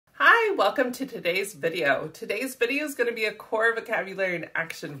Hi, welcome to today's video. Today's video is going to be a core vocabulary and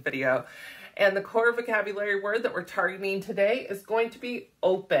action video. And the core vocabulary word that we're targeting today is going to be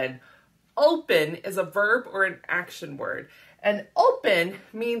open. Open is a verb or an action word. And open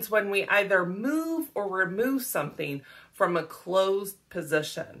means when we either move or remove something from a closed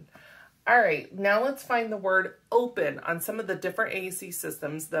position. All right, now let's find the word open on some of the different AAC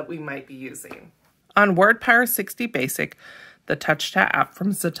systems that we might be using. On WordPower 60 Basic, the Touch Chat app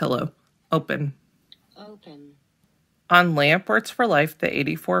from Zotilla, open. Open. On LAMP Words for Life, the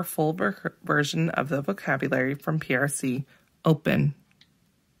 84 full version of the vocabulary from PRC, open.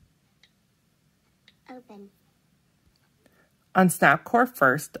 Open. On Snapcore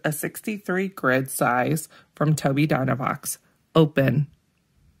First, a 63 grid size from Tobii Dynavox, open.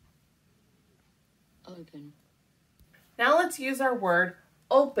 Open. Now let's use our word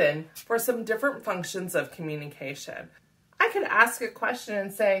open for some different functions of communication. I could ask a question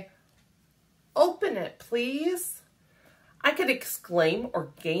and say, open it, please. I could exclaim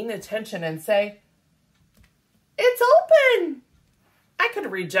or gain attention and say, it's open. I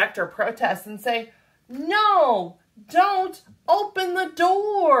could reject or protest and say, no, don't open the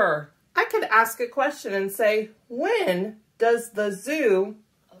door. I could ask a question and say, when does the zoo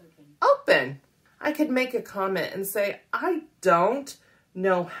open? I could make a comment and say, I don't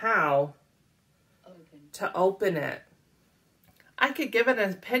know how to open it. I could give an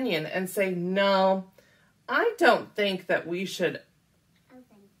opinion and say, no, I don't think that we should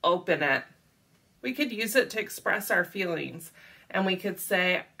open it. We could use it to express our feelings. And we could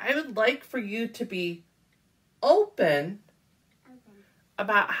say, I would like for you to be open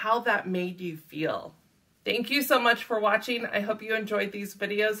about how that made you feel. Thank you so much for watching. I hope you enjoyed these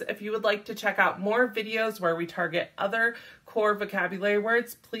videos. If you would like to check out more videos where we target other core vocabulary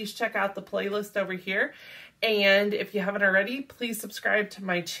words, please check out the playlist over here. And if you haven't already, please subscribe to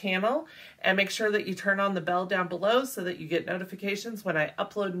my channel and make sure that you turn on the bell down below so that you get notifications when I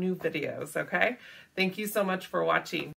upload new videos, okay? Thank you so much for watching.